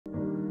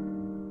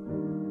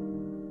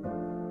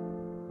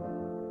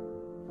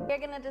We're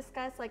gonna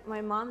discuss like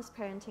my mom's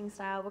parenting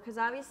style because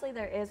obviously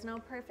there is no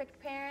perfect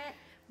parent,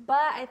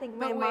 but I think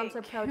my mom's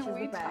approach is the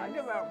best. Can we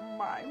talk about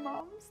my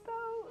mom's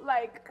though?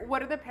 Like,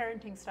 what are the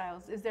parenting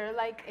styles? Is there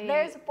like a...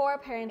 There's 4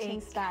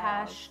 parenting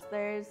styles.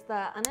 There's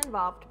the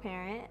uninvolved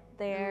parent.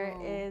 There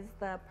is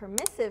the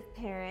permissive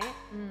parent,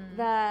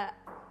 the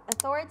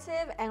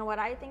authoritative, and what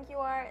I think you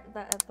are,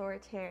 the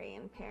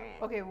authoritarian parent.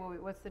 Okay, well,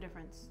 wait, what's the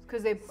difference?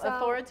 Because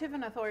authoritative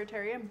and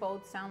authoritarian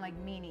both sound like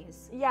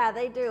meanies. Yeah,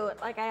 they do.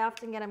 Like, I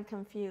often get them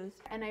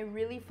confused. And I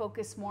really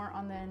focus more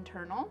on the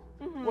internal,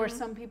 where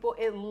some people,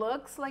 it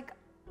looks like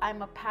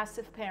I'm a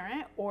passive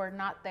parent or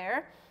not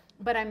there,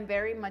 but I'm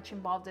very much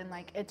involved in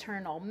like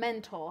eternal,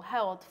 mental,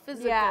 health,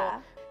 physical.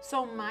 Yeah.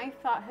 So my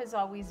thought has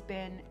always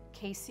been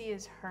Kassey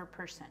is her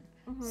person.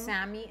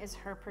 Sammy is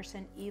her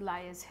person,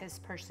 Eli is his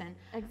person.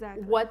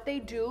 Exactly. What they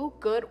do,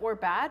 good or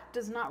bad,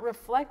 does not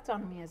reflect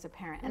on me as a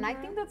parent. And I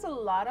think that's a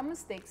lot of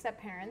mistakes that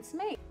parents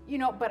make. You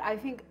know, but I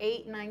think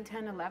 8, 9,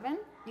 10, 11,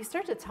 you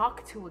start to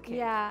talk to a kid.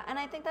 Yeah, and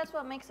I think that's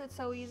what makes it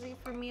so easy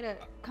for me to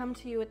come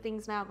to you with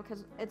things now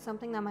because it's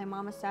something that my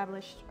mom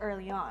established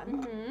early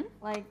on.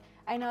 Like,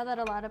 I know that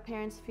a lot of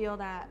parents feel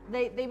that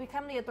they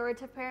become the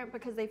authoritative parent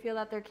because they feel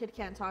that their kid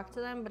can't talk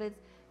to them, but it's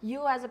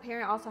you as a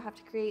parent also have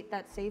to create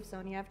that safe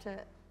zone. You have to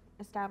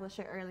establish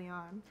it early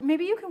on.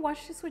 Maybe you can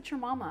watch this with your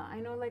mama. I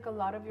know like a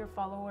lot of your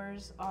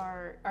followers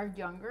are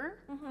younger.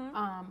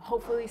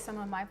 Hopefully some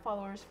of my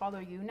followers follow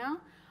you now.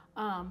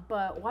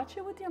 But watch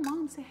it with your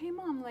mom. Say, hey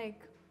mom,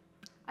 like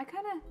I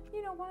kind of,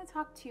 you know, want to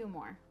talk to you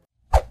more.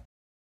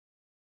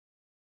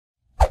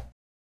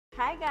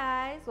 Hi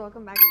guys,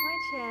 welcome back to my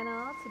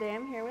channel. Today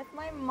I'm here with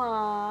my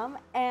mom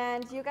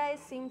and you guys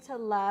seem to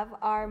love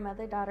our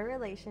mother-daughter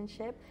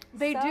relationship.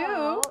 They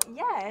do?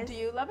 Yes. Do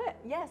you love it?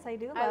 Yes, I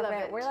do I love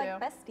it. We're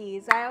like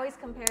besties. I always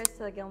compare us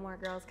to the Gilmore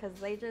Girls because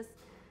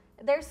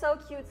they're so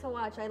cute to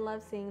watch. I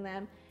love seeing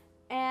them.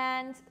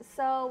 And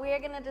so we are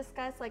going to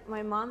discuss like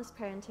my mom's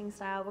parenting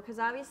style because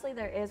obviously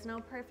there is no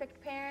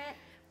perfect parent,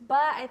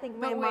 but I think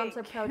my mom's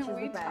approach is the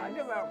best. Can we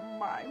talk about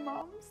my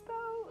mom's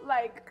though?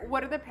 Like,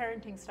 what are the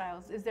parenting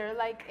styles? Is there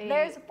like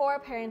There's 4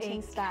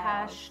 parenting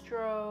styles.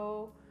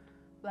 Castro,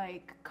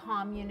 like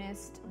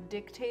communist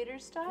dictator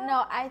style?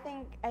 No, I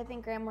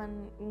think grandma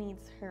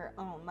needs her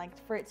own, like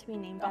for it to be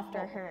named after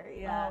her.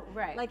 Yeah. Oh,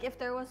 right. Like if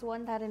there was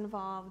one that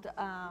involved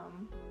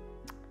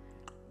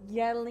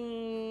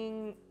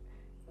yelling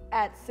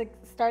at 6,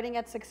 starting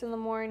at 6 in the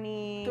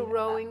morning.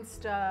 Throwing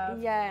stuff.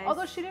 Yes.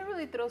 Although she didn't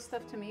really throw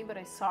stuff to me, but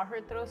I saw her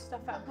throw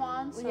stuff at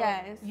Juan. So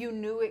yes. You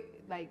knew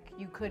it, like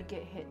you could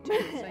get hit too.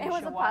 So it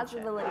was a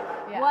possibility.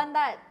 Yeah. One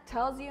that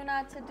tells you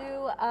not to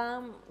do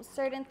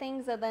certain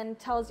things and then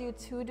tells you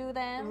to do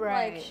them.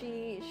 Right. Like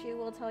she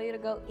will tell you to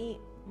go eat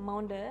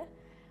monde,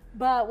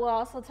 but will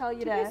also tell you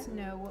to. Do you guys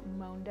know what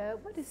monde?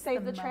 What is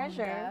save the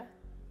treasure?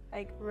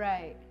 Like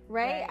right.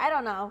 I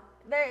don't know.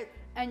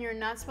 And you're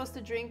not supposed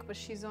to drink, but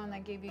she's the one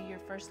that gave you your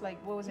first,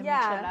 like, what was it,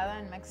 michelada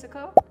in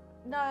Mexico?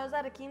 No, it was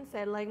at a quince.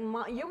 Like,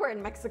 you were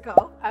in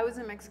Mexico. I was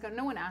in Mexico.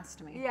 No one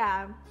asked me.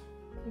 Yeah.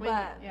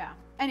 But yeah.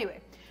 Anyway,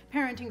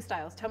 parenting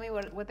styles. Tell me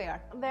what they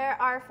are. There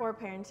are 4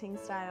 parenting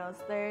styles.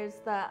 There's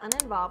the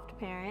uninvolved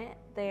parent.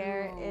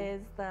 There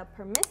is the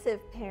permissive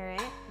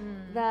parent.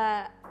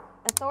 The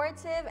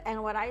authoritative,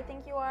 and what I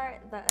think you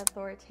are, the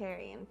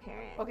authoritarian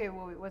parent. Okay,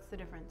 well, wait, what's the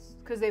difference?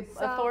 Because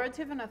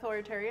authoritative and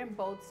authoritarian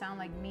both sound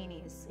like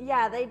meanies.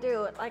 Yeah, they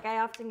do. Like, I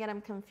often get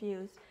them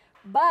confused.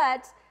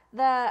 But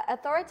the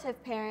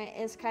authoritative parent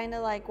is kind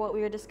of like what we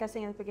were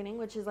discussing at the beginning,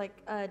 which is like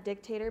a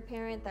dictator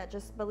parent that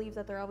just believes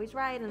that they're always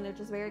right and they're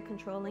just very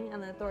controlling.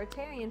 And the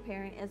authoritarian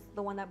parent is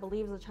the one that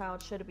believes the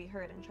child should be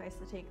heard and tries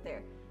to take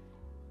their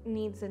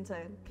needs into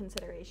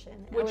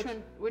consideration. Which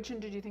one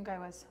did you think I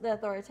was? The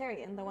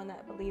authoritarian, the one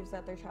that believes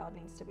that their child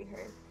needs to be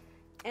heard.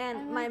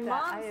 And my like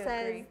mom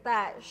says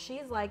that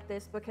she's like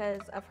this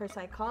because of her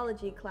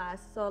psychology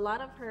class. So a lot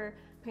of her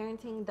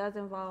parenting does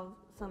involve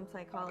some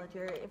psychology,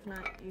 or if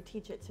not, you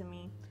teach it to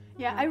me.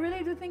 Yeah, I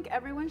really do think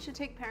everyone should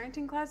take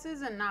parenting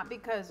classes, and not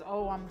because,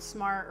 oh, I'm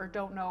smart or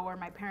don't know or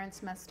my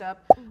parents messed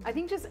up. I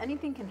think just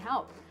anything can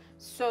help.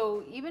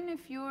 So even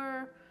if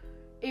you're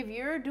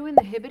doing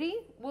the hibbity,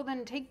 well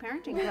then take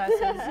parenting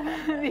classes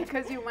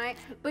because you might.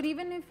 But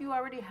even if you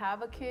already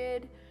have a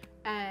kid,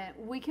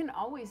 we can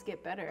always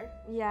get better.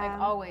 Yeah.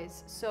 Like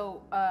always.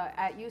 So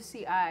at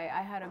UCI,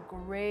 I had a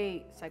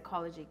great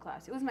psychology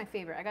class. It was my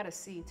favorite. I got a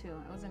C too.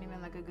 It wasn't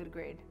even like a good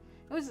grade.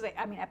 It was like,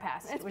 I mean, I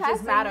passed, which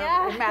is matter.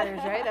 It matters,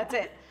 right? That's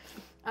it.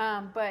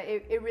 But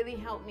it really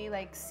helped me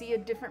like see a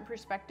different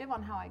perspective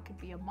on how I could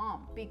be a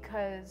mom,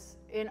 because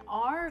in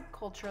our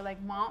culture, like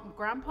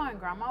grandpa and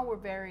grandma were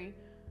very.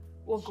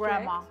 Well, strict.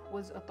 Grandma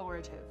was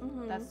authoritative.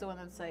 That's the one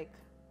that's like,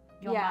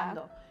 yo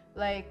mando.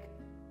 Like,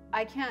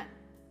 I can't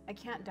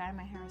dye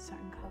my hair a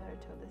certain color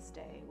till this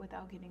day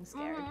without getting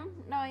scared.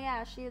 No,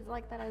 yeah, she is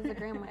like that as a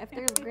grandma. If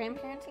there's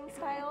grandparenting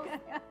styles,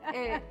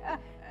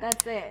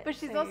 that's it. But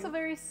she's also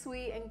very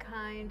sweet and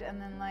kind,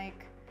 and then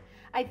like,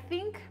 I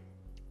think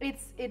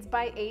it's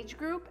by age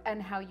group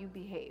and how you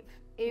behave.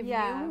 If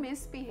you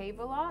misbehave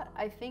a lot,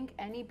 I think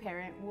any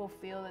parent will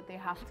feel that they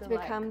have to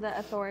become the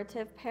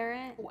authoritative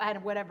parent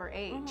at whatever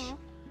age.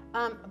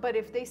 But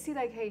if they see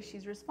like, hey,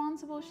 she's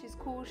responsible, she's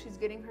cool, she's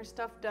getting her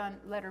stuff done,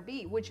 let her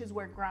be, which is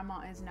where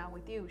grandma is now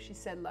with you. She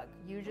said, look,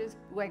 you just,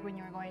 like when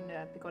you were going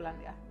to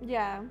Picolandia.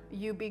 Yeah.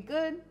 You be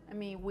good. I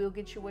mean, we'll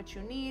get you what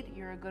you need.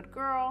 You're a good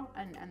girl.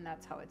 And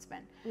that's how it's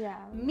been. Yeah.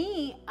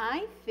 Me,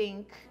 I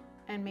think,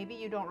 and maybe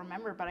you don't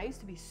remember, but I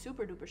used to be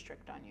super duper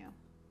strict on you.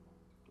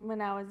 When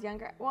I was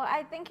younger. Well,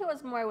 I think it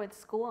was more with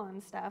school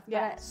and stuff.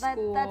 Yeah, but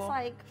school. That's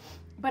like...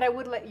 But I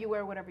would let you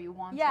wear whatever you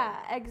wanted. Yeah,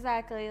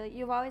 exactly. Like,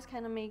 you've always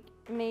kind of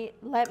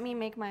let me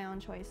make my own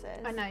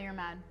choices. And now you're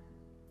mad.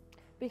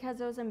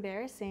 Because it was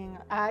embarrassing.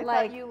 I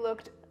thought you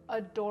looked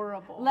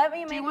adorable. Let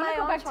me make my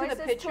own choices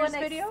to, to an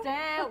video?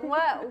 Extent.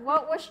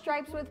 What was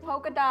stripes with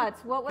polka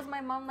dots? What was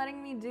my mom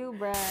letting me do,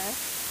 bruh?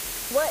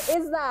 What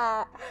is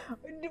that?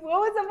 What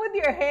was up with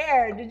your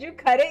hair? Did you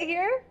cut it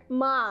here?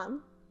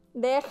 Mom,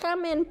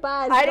 déjame en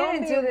paz. I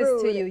didn't do this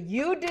to you.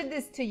 You did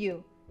this to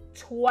you.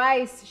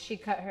 Twice she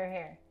cut her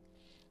hair.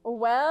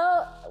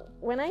 Well,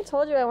 when I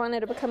told you I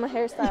wanted to become a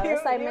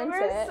hairstylist, I meant it. You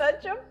were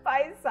such a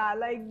paisa.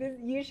 Like this,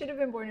 you should have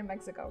been born in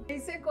Mexico.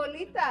 Dice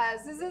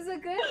colitas. This is a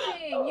good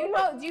thing. You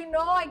know, do you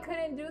know I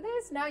couldn't do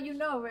this? Now you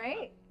know,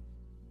 right?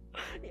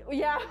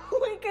 Yeah,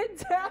 we could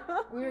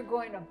tell. We were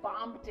going to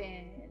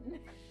Bompton.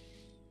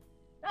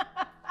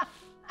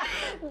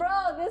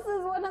 Bro, this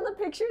is one of the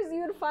pictures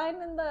you'd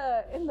find in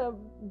the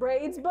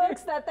braids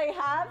books that they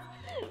have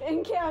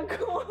in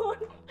Cancun.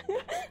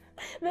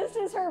 This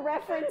is her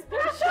reference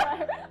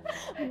picture.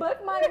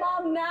 Book my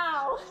mom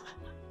now.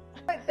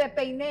 Te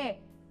peiné,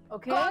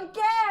 okay? ¿Con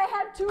qué? I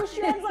had 2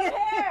 strands of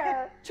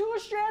hair. 2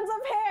 strands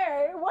of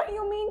hair. What do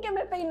you mean que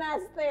me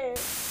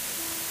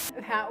peinaste?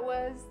 That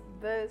was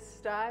the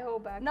style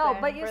back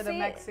then but you for see, the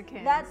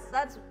Mexicans.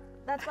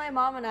 That's my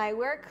mom and I.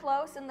 We're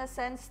close in the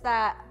sense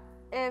that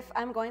if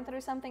I'm going through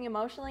something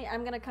emotionally,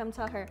 I'm gonna come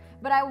tell her.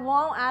 But I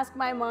won't ask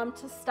my mom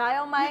to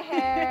style my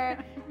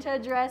hair, to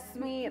dress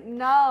me.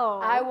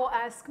 No. I will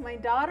ask my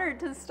daughter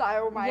to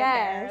style my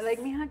hair. Like,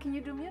 mija, can you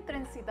do me a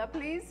trencita,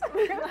 please?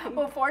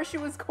 Before she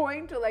was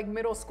going to like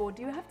middle school,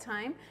 do you have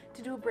time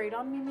to do a braid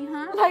on me,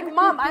 mija? Like,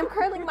 Mom, I'm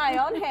curling my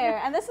own hair.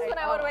 And this is when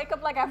I would wake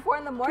up like at 4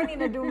 a.m.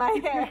 to do my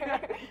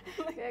hair.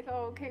 Like,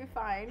 oh, okay,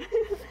 fine.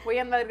 Voy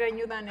a andar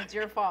greñuda and it's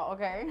your fault,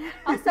 okay?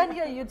 I'll send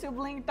you a YouTube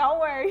link, don't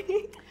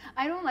worry.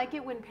 I don't like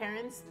it when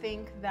parents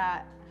think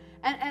that,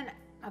 and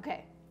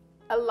okay,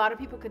 a lot of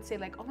people could say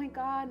like, oh my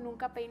God,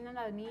 nunca peina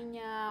la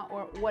niña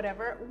or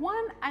whatever.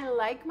 One, I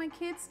like my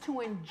kids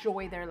to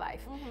enjoy their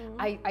life.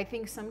 I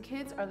think some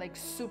kids are like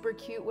super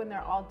cute when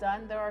they're all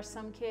done. There are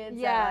some kids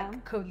that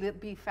like could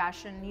be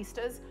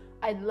fashionistas.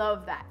 I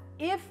love that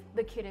if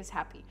the kid is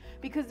happy,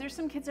 because there's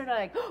some kids that are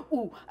like,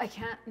 ooh, I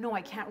can't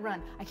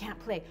run, I can't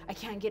play, I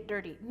can't get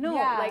dirty. No,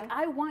 like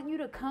I want you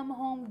to come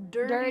home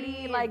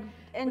dirty, like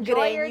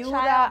enjoy your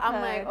childhood.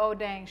 I'm like, oh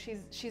dang,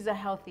 she's a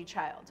healthy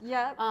child.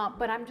 Yep.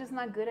 But I'm just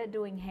not good at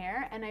doing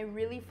hair, and I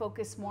really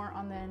focus more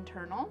on the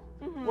internal,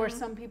 where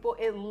some people,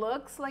 it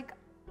looks like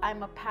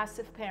I'm a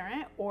passive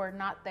parent or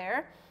not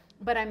there,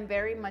 but I'm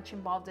very much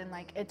involved in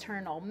like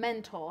eternal,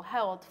 mental,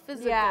 health,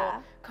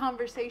 physical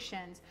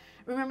conversations.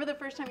 Remember the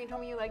first time you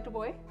told me you liked a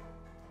boy?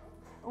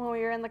 When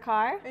we were in the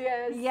car?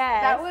 Yes.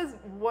 Yes. That was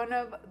one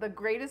of the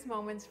greatest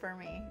moments for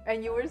me.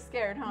 And you were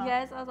scared, huh?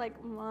 Yes, I was like,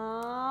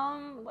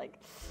 Mom, like,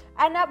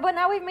 but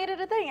now we've made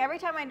it a thing. Every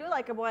time I do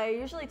like a boy, I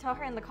usually tell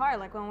her in the car,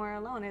 like when we're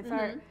alone.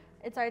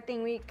 It's our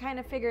thing. We kind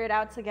of figure it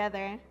out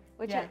together,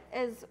 which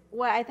is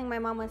what I think my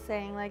mom was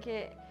saying. Like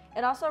it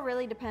also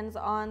really depends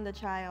on the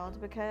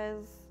child,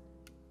 because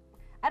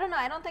I don't know.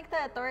 I don't think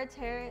the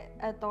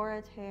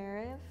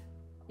authoritative,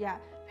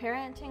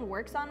 parenting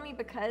works on me,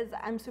 because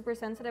I'm super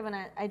sensitive and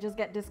I just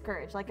get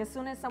discouraged. Like as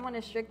soon as someone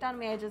is strict on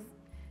me, I just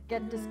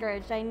get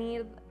discouraged. I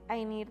need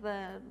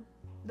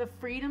the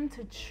freedom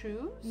to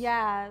choose.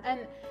 Yeah.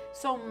 And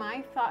so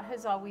my thought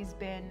has always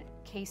been,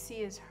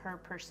 Kassey is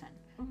her person.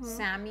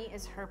 Sammy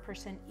is her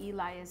person.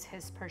 Eli is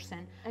his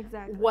person.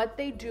 Exactly. What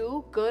they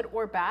do, good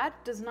or bad,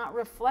 does not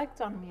reflect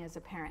on me as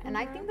a parent. And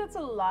I think that's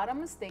a lot of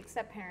mistakes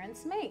that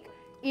parents make.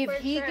 If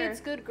he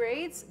gets good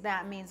grades,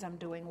 that means I'm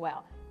doing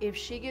well. If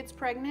she gets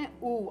pregnant,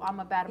 ooh, I'm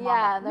a bad mama.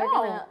 Yeah, they're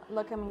gonna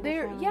look at me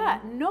differently.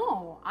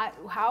 No.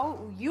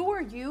 How you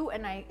are you,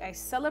 and I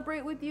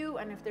celebrate with you.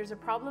 And if there's a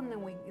problem,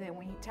 then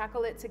we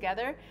tackle it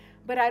together.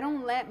 But I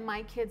don't let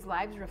my kids'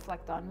 lives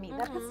reflect on me.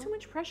 That puts too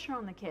much pressure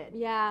on the kid.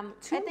 Yeah,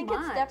 I think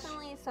much. It's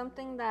definitely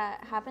something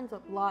that happens a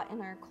lot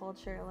in our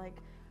culture. Like,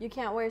 you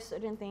can't wear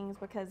certain things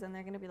because then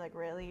they're gonna be like,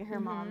 really?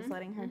 Her mom's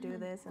letting her do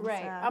this and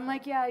stuff. I'm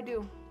like, yeah, I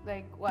do.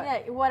 Like, what?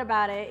 Yeah, what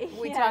about it?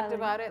 We talked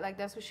about it. Like,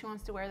 that's what she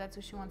wants to wear. That's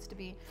what she wants to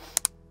be.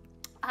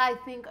 I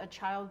think a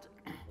child,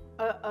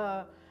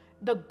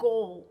 the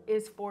goal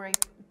is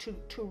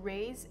to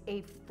raise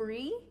a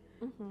free,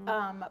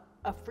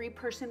 a free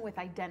person with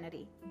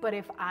identity. But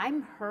if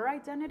I'm her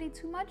identity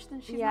too much,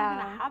 then she's not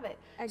gonna have it.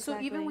 Exactly. So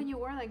even when you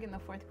were like in the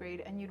 4th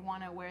grade and you'd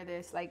want to wear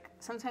this, like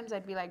sometimes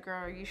I'd be like, girl,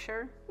 are you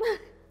sure?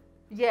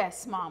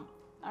 Yes, Mom.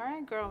 all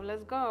right, girl,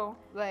 let's go.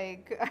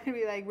 Like, I'd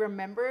be like,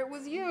 remember it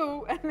was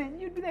you. And then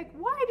you'd be like,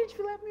 why did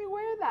you let me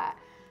wear that?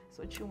 That's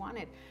what you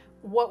wanted.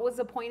 What was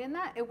the point in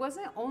that? It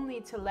wasn't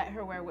only to let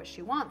her wear what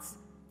she wants.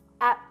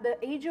 At the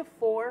age of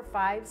 4,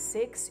 5,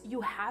 6, you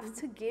have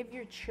to give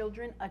your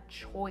children a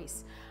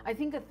choice. I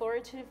think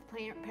authoritative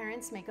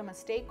parents make a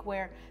mistake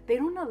where they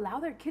don't allow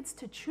their kids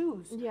to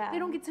choose. Yeah. They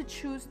don't get to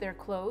choose their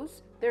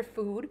clothes, their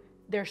food,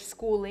 their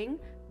schooling,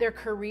 their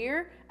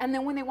career. And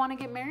then when they want to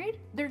get married,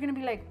 they're going to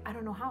be like, I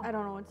don't know how. I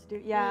don't know what to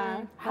do.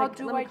 Yeah. How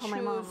do I choose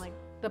my mom,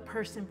 the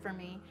person for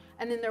me?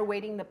 And then they're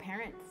waiting the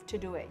parent to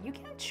do it. You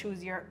can't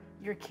choose your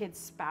kid's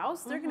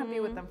spouse. They're going to be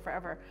with them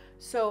forever.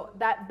 So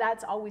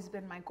that's always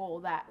been my goal,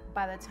 that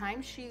by the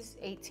time she's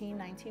 18,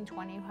 19,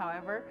 20,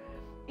 however,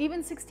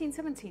 even 16,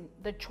 17,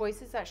 the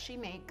choices that she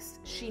makes,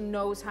 she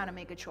knows how to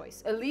make a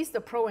choice. At least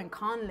a pro and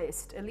con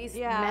list, at least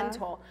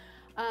mental,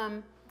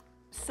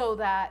 so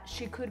that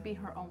she could be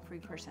her own free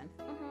person.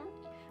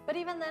 But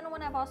even then,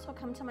 when I've also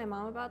come to my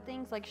mom about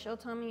things, like she'll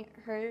tell me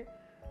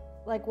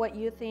like what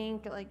you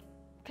think, like,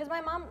 because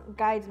my mom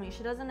guides me.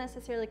 She doesn't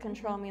necessarily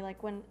control me.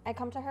 Like when I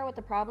come to her with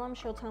a problem,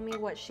 she'll tell me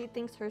what she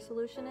thinks her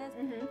solution is.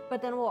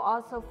 But then we'll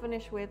also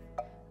finish with,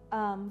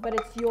 but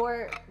it's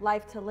your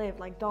life to live.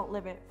 Like, don't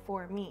live it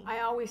for me.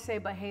 I always say,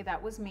 but hey,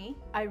 that was me.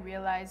 I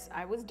realized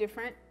I was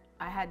different.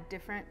 I had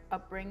different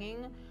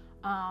upbringing,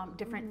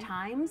 different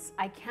times.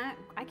 I can't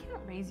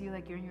raise you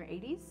like you're in your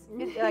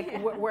 80s.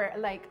 Like we're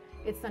like,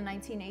 it's the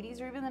 1980s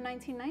or even the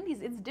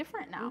 1990s. It's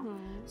different now.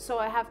 So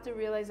I have to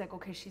realize, like,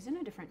 okay, she's in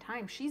a different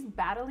time. She's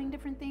battling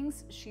different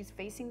things. She's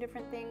facing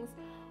different things.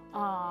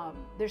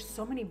 There's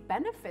so many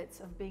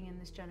benefits of being in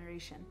this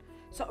generation.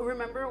 So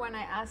remember when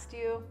I asked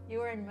you, you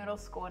were in middle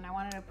school and I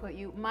wanted to put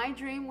you, my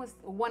dream was,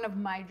 one of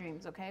my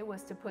dreams, okay,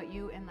 was to put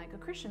you in like a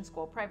Christian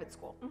school, private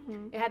school.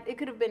 It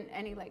could have been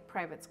any like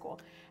private school.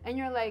 And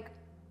you're like,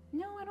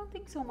 no, I don't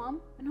think so,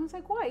 Mom. And I was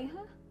like, why,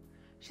 huh?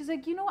 She's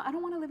like, you know what? I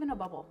don't want to live in a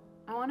bubble.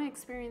 I want to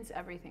experience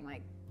everything,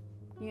 like,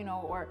 you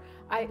know, or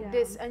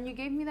this, and you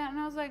gave me that, and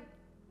I was like,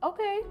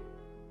 okay,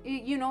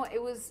 you know,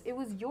 it was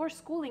your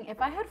schooling.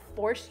 If I had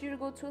forced you to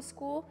go to a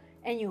school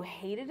and you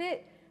hated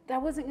it,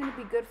 that wasn't going to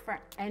be good for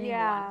anyone.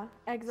 Yeah,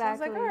 exactly. So I was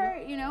like, all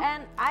right, you know.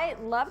 And I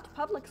loved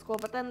public school,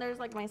 but then there's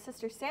like my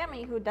sister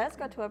Sammy who does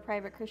go to a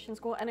private Christian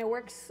school, and it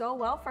works so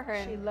well for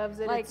her. She loves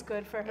it. Like, it's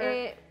good for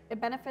her. It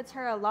benefits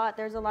her a lot.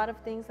 There's a lot of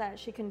things that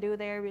she can do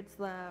there. It's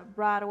the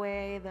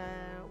Broadway,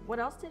 what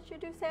else did you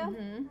do,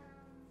 Sam?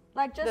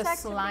 Like just the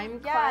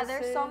slime classes. Yeah,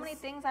 there's so many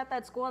things at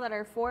that school that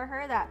are for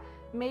her that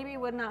maybe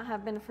would not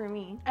have been for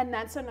me. And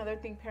that's another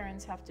thing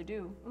parents have to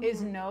do,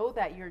 is know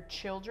that your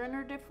children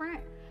are different.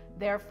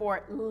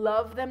 Therefore,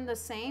 love them the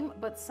same,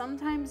 but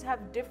sometimes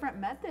have different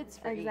methods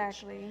for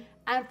each.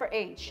 And for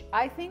age,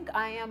 I think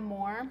I am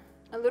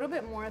a little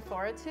bit more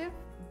authoritative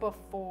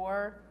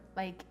before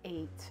like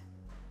 8.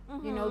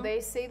 You know,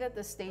 they say that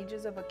the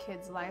stages of a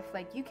kid's life,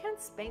 like you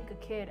can't spank a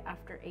kid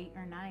after 8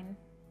 or 9.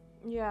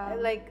 Yeah.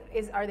 Like,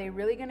 are they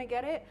really gonna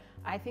get it?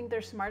 I think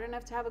they're smart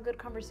enough to have a good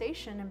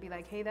conversation and be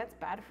like, hey, that's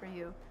bad for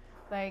you.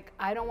 Like,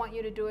 I don't want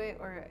you to do it,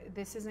 or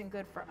this isn't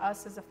good for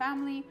us as a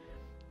family.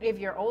 If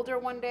you're older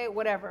one day,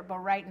 whatever. But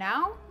right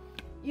now,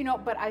 you know,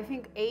 but I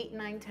think 8,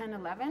 9, 10,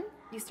 11,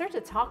 you start to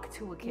talk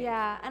to a kid.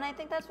 Yeah, and I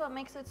think that's what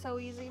makes it so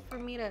easy for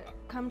me to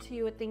come to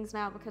you with things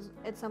now, because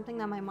it's something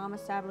that my mom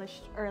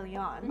established early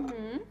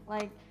on.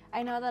 Like,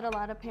 I know that a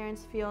lot of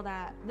parents feel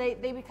that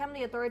they become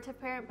the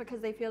authoritative parent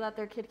because they feel that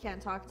their kid can't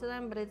talk to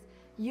them, but it's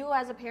you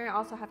as a parent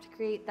also have to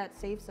create that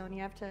safe zone.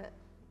 You have to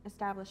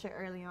establish it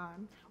early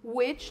on.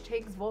 Which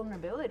takes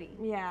vulnerability.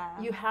 Yeah.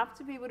 You have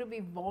to be able to be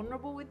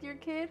vulnerable with your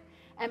kid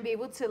and be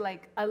able to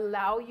like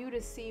allow you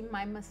to see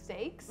my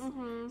mistakes.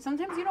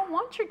 Sometimes you don't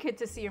want your kid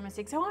to see your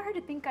mistakes. I want her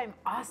to think I'm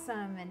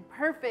awesome and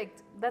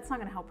perfect. That's not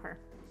gonna help her.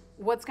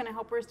 What's gonna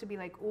help her is to be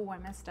like, oh, I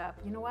messed up.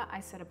 You know what?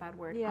 I said a bad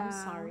word. Yeah. I'm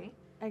sorry.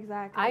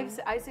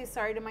 Exactly. I say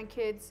sorry to my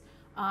kids.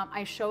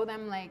 I show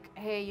them like,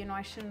 hey, you know,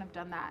 I shouldn't have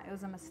done that. It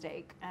was a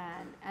mistake,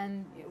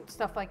 and you know,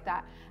 stuff like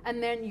that.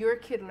 And then your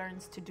kid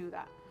learns to do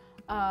that.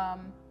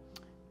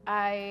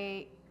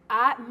 My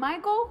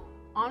goal,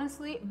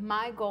 honestly,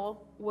 my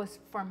goal was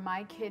for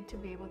my kid to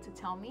be able to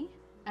tell me,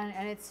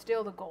 and it's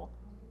still the goal,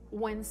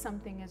 when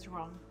something is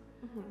wrong.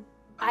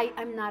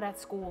 I'm not at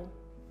school,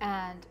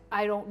 and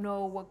I don't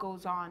know what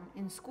goes on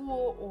in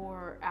school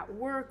or at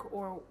work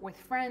or with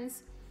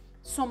friends.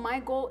 So my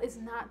goal is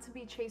not to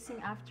be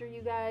chasing after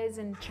you guys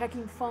and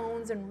checking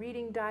phones and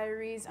reading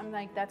diaries. I'm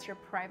like, that's your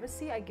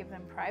privacy. I give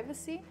them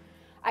privacy.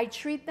 I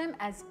treat them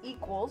as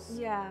equals,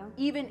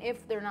 even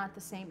if they're not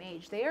the same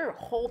age. They are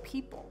whole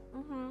people,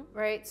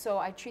 right? So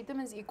I treat them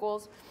as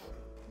equals,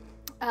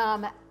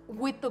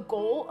 with the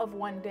goal of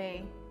one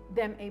day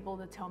them able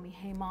to tell me,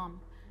 hey, Mom,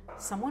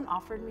 someone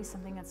offered me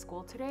something at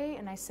school today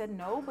and I said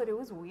no, but it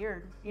was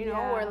weird, you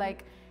know? Or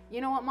like, you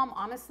know what, Mom,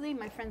 honestly,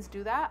 my friends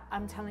do that.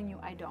 I'm telling you,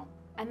 I don't.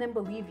 And then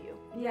believe you.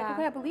 Like,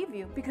 okay, I believe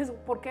you. Because,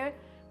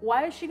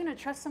 why is she going to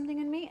trust something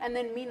in me and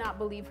then me not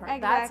believe her?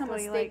 That's a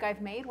mistake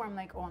I've made where I'm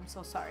like, oh, I'm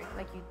so sorry.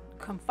 Like, you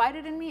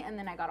confided in me, and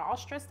then I got all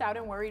stressed out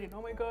and worried, and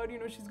oh my God, you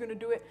know, she's gonna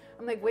do it.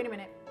 I'm like, wait a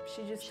minute,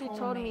 she just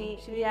told me.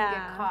 She didn't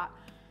get caught.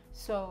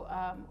 So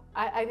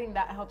I think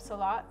that helps a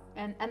lot,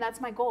 and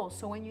that's my goal.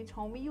 So when you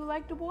told me you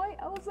liked a boy,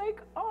 I was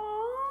like,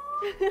 oh,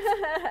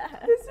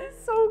 this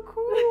is so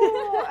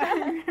cool.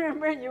 I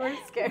remember you were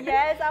scared.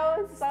 Yes, I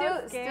was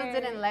so scared. Still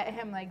didn't let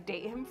him like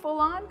date him full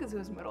on because it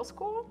was middle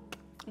school.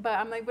 But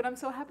I'm like, but I'm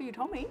so happy you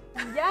told me.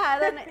 Yeah,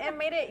 then it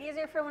made it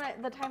easier for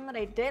the time that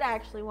I did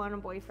actually want a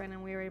boyfriend,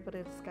 and we were able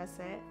to discuss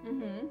it.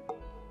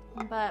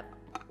 But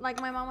like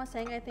my mom was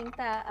saying, I think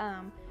that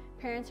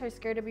parents are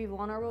scared to be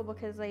vulnerable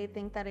because they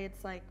think that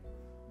it's like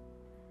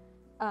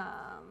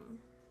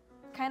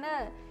kind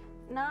of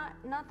not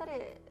that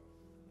it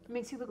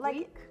makes you look like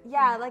weak.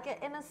 Yeah, like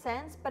in a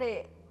sense, but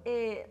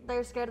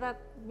they're scared that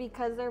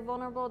because they're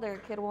vulnerable, their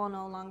kid will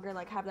no longer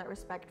like have that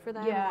respect for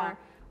them,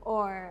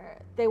 or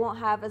they won't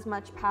have as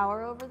much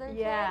power over their kid.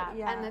 Yeah.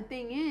 And the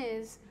thing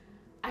is,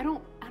 I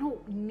don't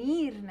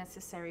need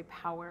necessary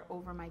power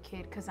over my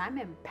kid because I'm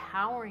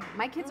empowering.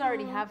 My kids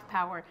already have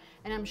power,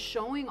 and I'm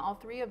showing all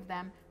three of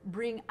them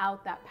bring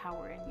out that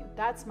power in you.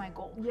 That's my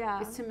goal. Yeah.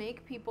 Is to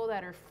make people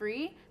that are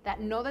free, that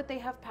know that they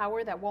have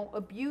power, that won't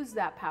abuse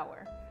that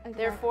power. Exactly.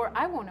 Therefore,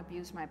 I won't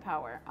abuse my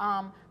power.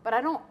 But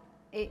I don't.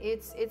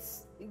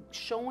 It's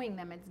showing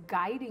them, it's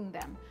guiding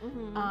them,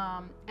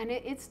 and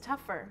it's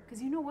tougher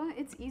because you know what?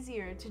 It's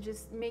easier to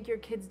just make your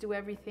kids do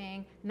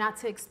everything, not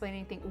to explain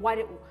anything.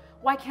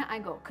 Why can't I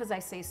go? Because I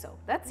say so.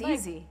 That's like,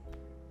 easy,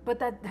 but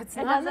that's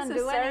not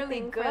necessarily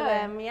good for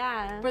them.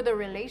 Yeah, for the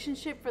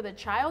relationship, for the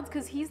child,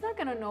 because he's not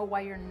gonna know why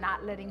you're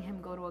not letting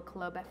him go to a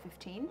club at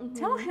 15.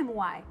 Tell him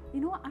why.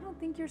 You know what? I don't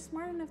think you're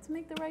smart enough to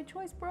make the right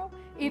choice, bro.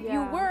 If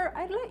you were,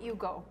 I'd let you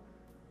go.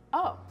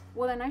 Oh,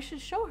 well then I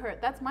should show her.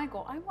 That's my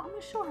goal. I'm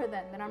gonna show her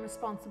then that I'm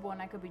responsible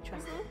and I could be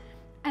trusted.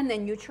 And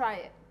then you try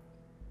it.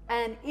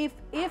 And if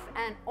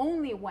and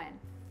only when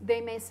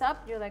they mess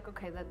up, you're like,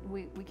 okay,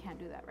 we can't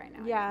do that right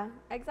now. Yeah,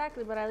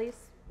 exactly. But at least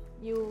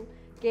you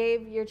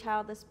gave your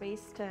child the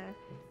space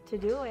to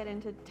do it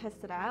and to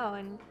test it out.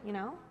 And you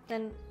know,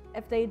 then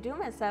if they do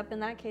mess up, in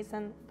that case,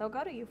 then they'll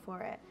go to you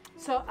for it.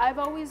 So I've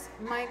always,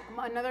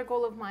 another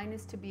goal of mine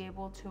is to be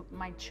able to,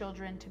 my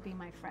children to be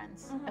my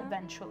friends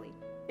eventually.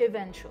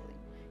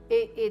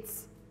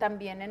 It's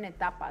también en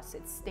etapas,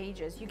 it's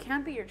stages. You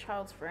can't be your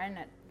child's friend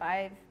at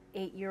 5,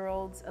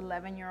 8-year-olds,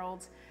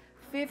 11-year-olds.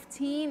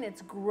 15,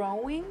 it's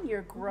growing.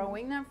 You're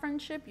growing that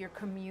friendship. You're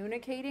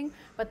communicating.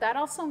 But that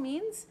also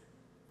means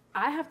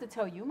I have to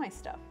tell you my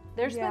stuff.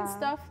 There's been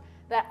stuff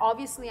that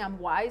obviously I'm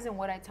wise in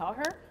what I tell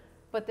her,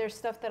 but there's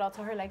stuff that I'll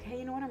tell her like, hey,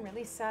 you know what? I'm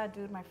really sad,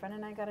 dude. My friend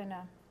and I got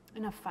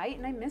in a fight,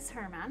 and I miss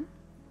her, man.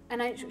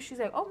 And she's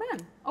like, oh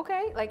man,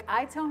 okay. Like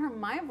I tell her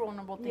my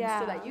vulnerable things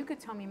so that you could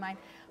tell me mine.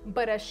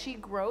 But as she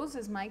grows,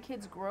 as my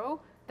kids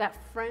grow, that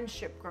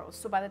friendship grows.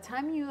 So by the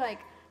time you like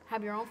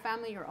have your own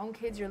family, your own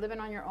kids, you're living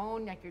on your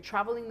own, like you're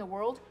traveling the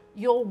world,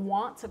 you'll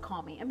want to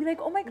call me and be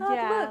like, oh my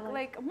God, look,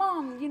 like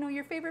mom, you know,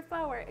 your favorite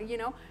flower, you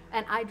know?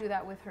 And I do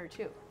that with her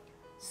too.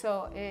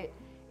 So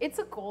it's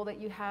a goal that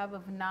you have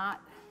of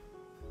not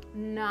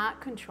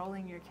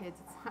controlling your kids.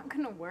 It's not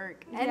gonna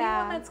work.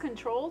 Anyone that's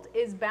controlled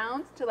is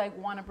bound to like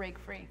want to break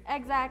free.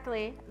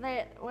 Exactly.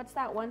 What's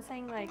that one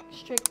saying, like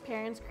strict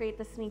parents create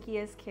the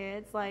sneakiest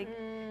kids? Like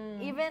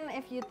even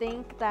if you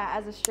think that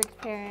as a strict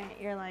parent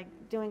you're like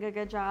doing a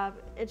good job,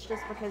 it's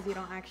just because you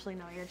don't actually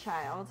know your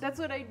child. That's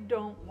what I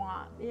don't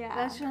want. Yeah.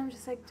 That's what I'm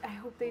just like, I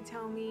hope they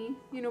tell me,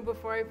 you know,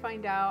 before I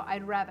find out.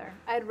 I'd rather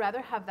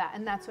have that.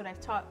 And that's what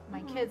I've taught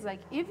my kids. Like,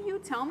 if you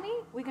tell me,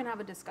 we can have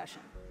a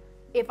discussion.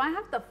 If I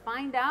have to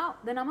find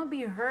out, then I'm gonna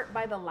be hurt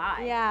by the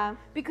lie. Yeah,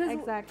 because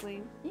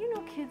exactly. You know,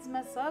 kids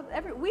mess up.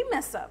 We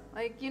mess up.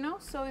 Like, you know,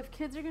 so if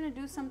kids are gonna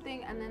do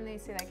something and then they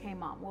say like, hey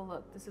mom, well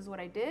look, this is what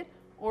I did,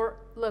 or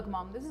look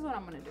mom, this is what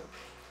I'm gonna do.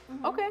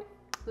 Okay,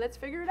 let's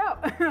figure it out.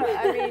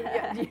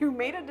 I mean, you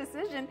made a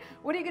decision.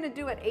 What are you gonna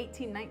do at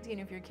 18, 19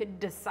 if your kid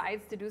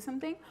decides to do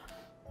something?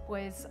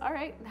 Pues, all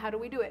right, how do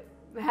we do it?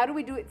 How do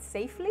we do it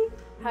safely?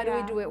 How do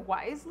we do it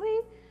wisely?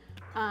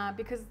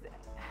 Because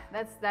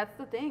that's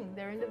the thing.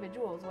 They're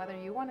individuals, whether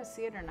you want to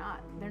see it or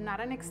not. They're not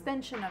an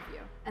extension of you.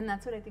 And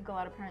that's what I think a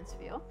lot of parents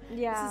feel.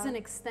 Yeah. This is an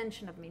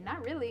extension of me.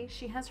 Not really.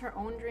 She has her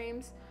own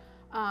dreams.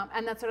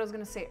 And that's what I was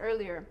going to say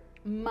earlier.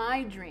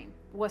 My dream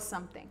was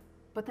something.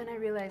 But then I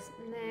realized,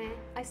 nah,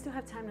 I still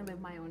have time to live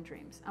my own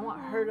dreams. I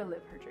want her to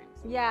live her dreams.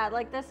 Yeah,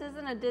 like this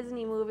isn't a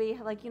Disney movie.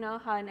 Like, you know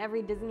how in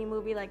every Disney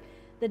movie, like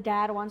the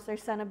dad wants their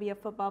son to be a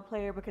football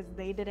player because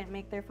they didn't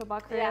make their football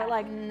career. Yeah,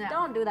 like,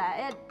 don't do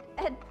that.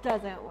 It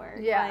doesn't work.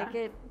 Yeah.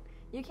 Like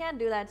you can't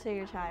do that to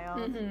your child.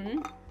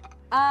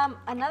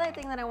 Another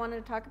thing that I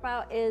wanted to talk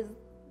about is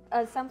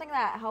something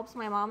that helps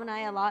my mom and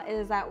I a lot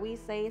is that we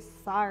say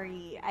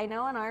sorry. I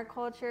know in our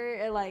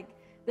culture, like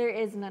there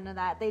is none of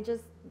that.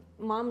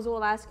 Moms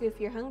will ask you if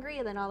you're hungry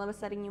and then all of a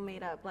sudden you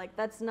made up. Like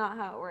that's not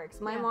how it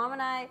works. My mom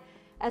and I,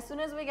 as soon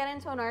as we get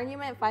into an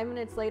argument, 5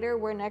 minutes later,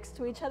 we're next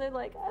to each other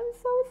like, I'm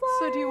so sorry.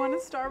 So do you want a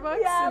Starbucks?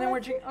 Yeah, And then we're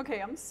drinking,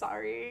 okay, I'm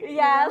sorry.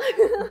 Yeah.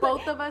 You know?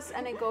 Both of us,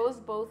 and it goes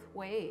both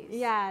ways.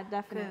 Yeah,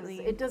 definitely.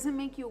 It doesn't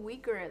make you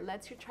weaker. It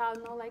lets your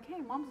child know, like,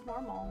 hey, mom's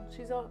normal.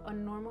 She's a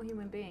normal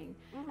human being.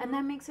 And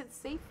that makes it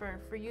safer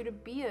for you to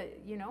be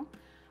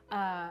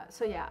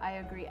so yeah, I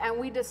agree. And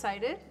we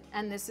decided,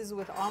 and this is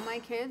with all my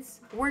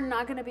kids, we're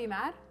not going to be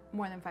mad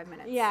more than 5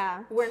 minutes.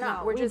 Yeah. We're not.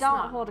 No, we're just not.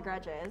 We don't hold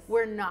grudges.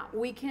 We're not.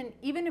 We can,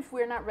 even if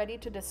we're not ready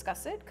to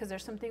discuss it, because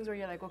there's some things where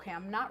you're like, okay,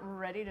 I'm not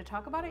ready to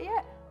talk about it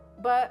yet,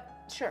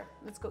 but sure,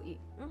 let's go eat.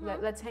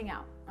 Let's hang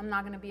out. I'm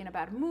not going to be in a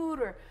bad mood,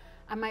 or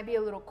I might be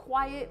a little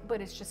quiet,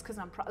 but it's just because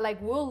I'm,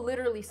 like, we'll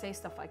literally say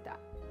stuff like that.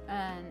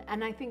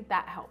 And I think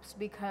that helps,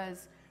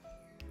 because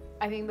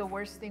I think the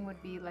worst thing would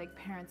be like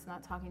parents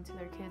not talking to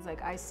their kids.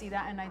 Like, I see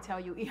that and I tell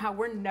you, yeah,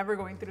 we're never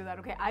going through that.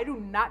 Okay, I do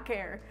not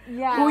care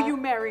who you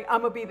marry.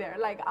 I'm gonna be there.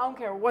 Like, I don't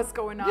care what's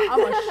going on. I'm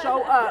gonna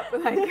show up.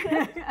 Like,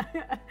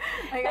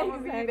 I'm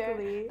gonna be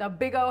there. The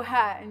big old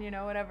hat and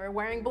whatever,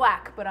 wearing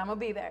black, but I'm gonna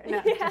be there. No,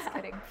 just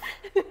kidding.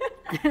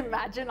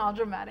 Imagine all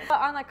dramatic.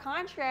 But on the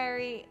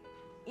contrary,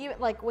 even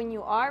like when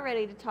you are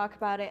ready to talk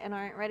about it and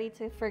aren't ready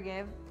to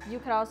forgive, you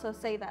could also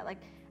say that, like,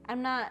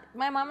 my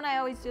mom and I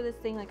always do this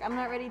thing, like, I'm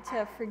not ready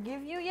to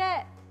forgive you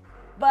yet,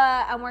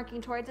 but I'm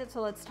working towards it,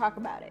 so let's talk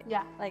about it.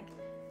 Yeah. Like,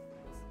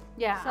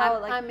 yeah,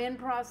 so, I'm in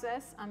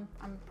process. I'm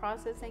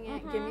processing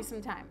it. Give me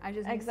some time. I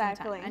just need some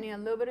time. I need a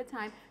little bit of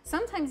time.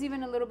 Sometimes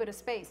even a little bit of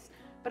space.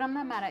 But I'm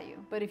not mad at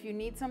you. But if you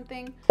need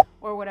something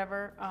or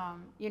whatever,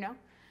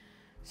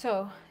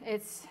 So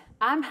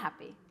I'm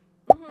happy.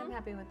 I'm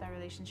happy with that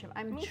relationship.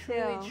 I'm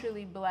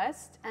truly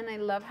blessed. And I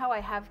love how I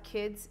have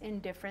kids in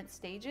different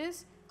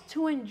stages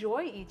to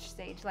enjoy each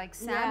stage. Like,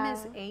 Sam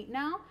is 8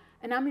 now,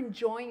 and I'm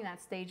enjoying that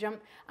stage.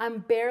 I'm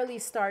barely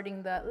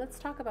starting let's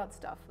talk about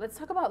stuff. Let's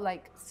talk about,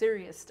 like,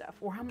 serious stuff,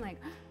 where I'm like,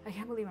 I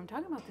can't believe I'm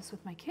talking about this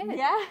with my kid.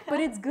 Yeah. But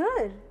it's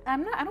good. I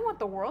don't want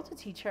the world to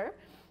teach her.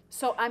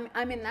 So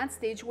I'm in that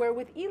stage where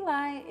with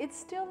Eli, it's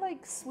still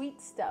like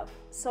sweet stuff.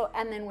 So,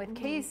 and then with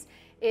Case,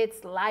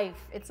 it's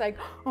life. It's like,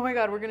 oh my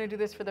God, we're gonna do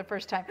this for the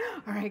first time.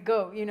 All right,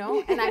 go,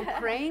 And I'm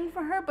praying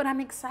for her, but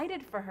I'm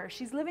excited for her.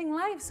 She's living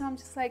life. So I'm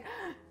just like,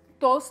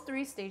 those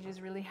 3 stages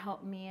really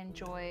help me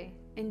enjoy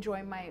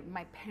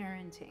my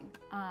parenting.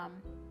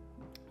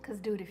 Cause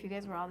dude, if you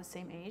guys were all the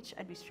same age,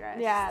 I'd be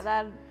stressed. Yeah,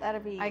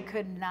 that'd be. I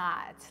could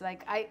not.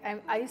 Like,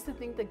 I used to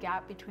think the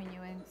gap between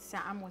you and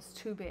Sam was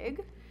too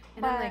big,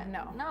 and I'm like,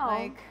 no.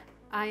 Like,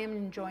 I am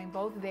enjoying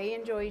both. They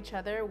enjoy each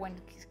other. When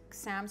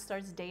Sam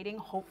starts dating,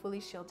 hopefully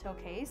she'll tell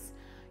Case.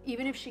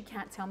 Even if she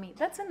can't tell me.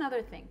 That's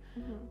another thing.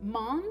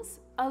 Moms,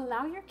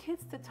 allow your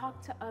kids to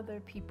talk to other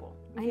people.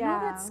 I know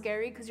that's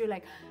scary, because you're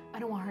like, I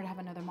don't want her to have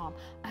another mom.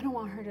 I don't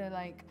want her to,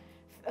 like,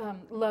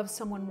 love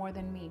someone more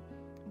than me.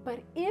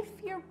 But if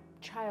your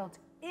child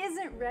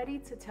isn't ready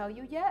to tell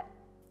you yet,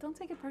 don't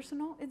take it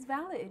personal. It's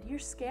valid. You're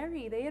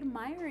scary. They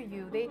admire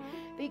you.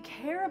 They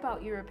care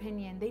about your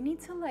opinion. They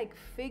need to, like,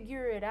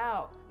 figure it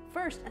out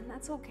first, and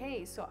that's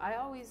okay. So I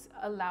always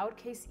allowed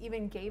Case,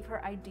 even gave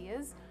her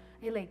ideas.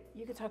 Hey, like,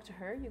 you could talk to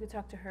her. You could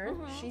talk to her.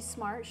 She's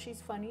smart.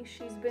 She's funny.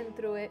 She's been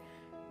through it.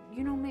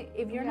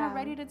 If you're not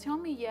ready to tell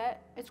me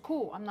yet, it's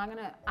cool.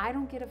 I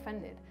don't get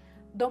offended.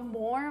 The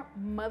more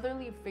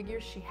motherly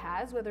figures she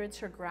has, whether it's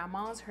her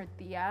grandmas, her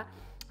tia,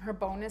 her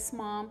bonus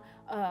mom,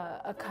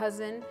 a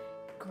cousin,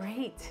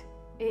 great.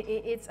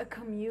 It's a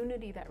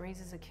community that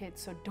raises a kid.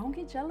 So don't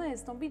get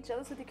jealous. Don't be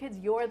jealous with your kids.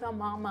 You're the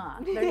mama.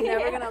 They're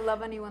never going to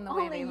love anyone the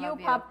way they love you.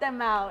 Only you pop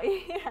them out.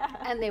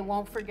 And they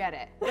won't forget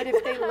it. But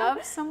if they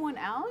love someone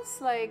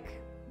else,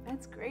 like,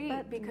 that's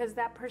great, because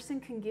that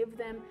person can give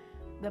them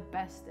the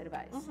best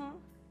advice.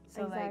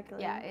 So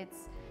exactly. Like,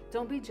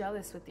 don't be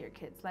jealous with your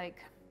kids.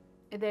 Like,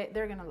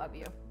 they're going to love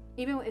you.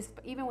 Even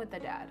with the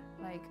dad.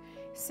 Like,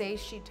 say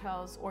she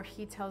tells or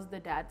he tells the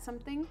dad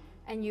something,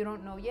 and you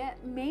don't know yet,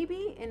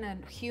 maybe in a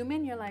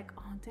human, you're like,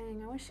 oh,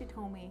 dang, I wish she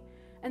told me.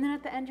 And then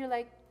at the end, you're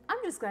like, I'm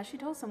just glad she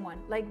told someone.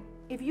 Like,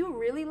 if you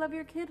really love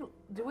your kid,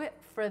 do it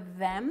for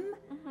them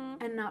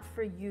and not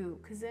for you.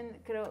 Because then,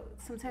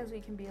 sometimes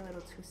we can be a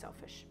little too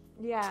selfish.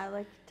 Yeah,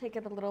 like, take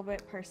it a little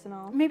bit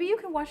personal. Maybe you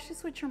can watch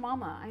this with your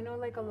mama. I know,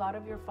 like, a lot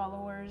of your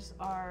followers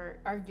are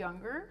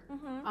younger.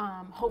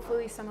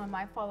 Hopefully some of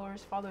my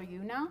followers follow you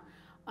now.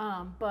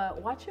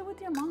 But watch it with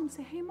your mom.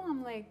 Say, hey,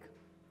 Mom, like,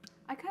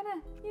 I kind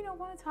of,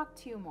 want to talk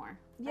to you more.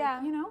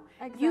 Yeah, like,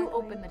 exactly. You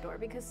open the door,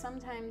 because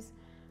sometimes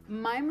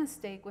my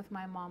mistake with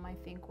my mom, I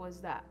think, was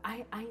that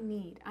I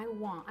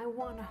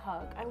want a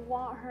hug. I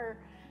want her.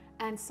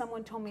 And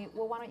someone told me,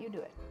 well, why don't you do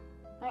it?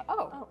 Like,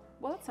 well,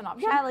 that's an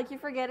option. Yeah, like, you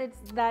forget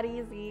it's that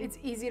easy. It's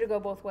easy to go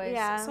both ways.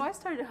 Yeah. So I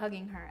started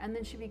hugging her, and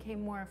then she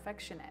became more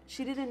affectionate.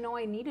 She didn't know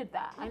I needed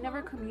that. I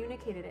never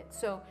communicated it.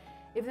 So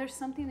if there's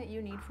something that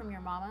you need from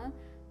your mama,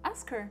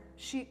 Ask her.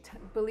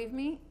 Believe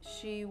me,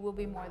 she will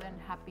be more than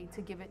happy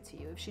to give it to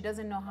you. If she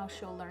doesn't know how,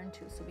 she'll learn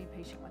to, so be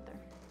patient with her.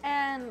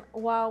 And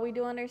while we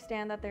do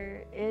understand that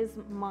there is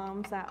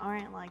moms that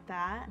aren't like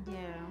that,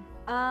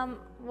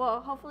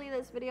 well, hopefully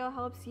this video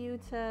helps you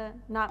to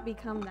not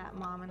become that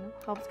mom and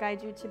helps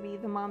guide you to be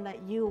the mom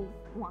that you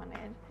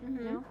wanted,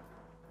 you know?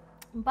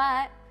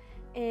 But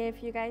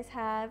if you guys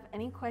have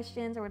any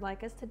questions or would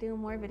like us to do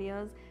more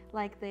videos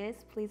like this,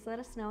 please let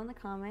us know in the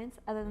comments.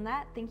 Other than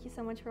that, thank you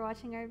so much for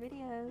watching our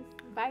videos.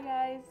 Bye,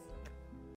 guys.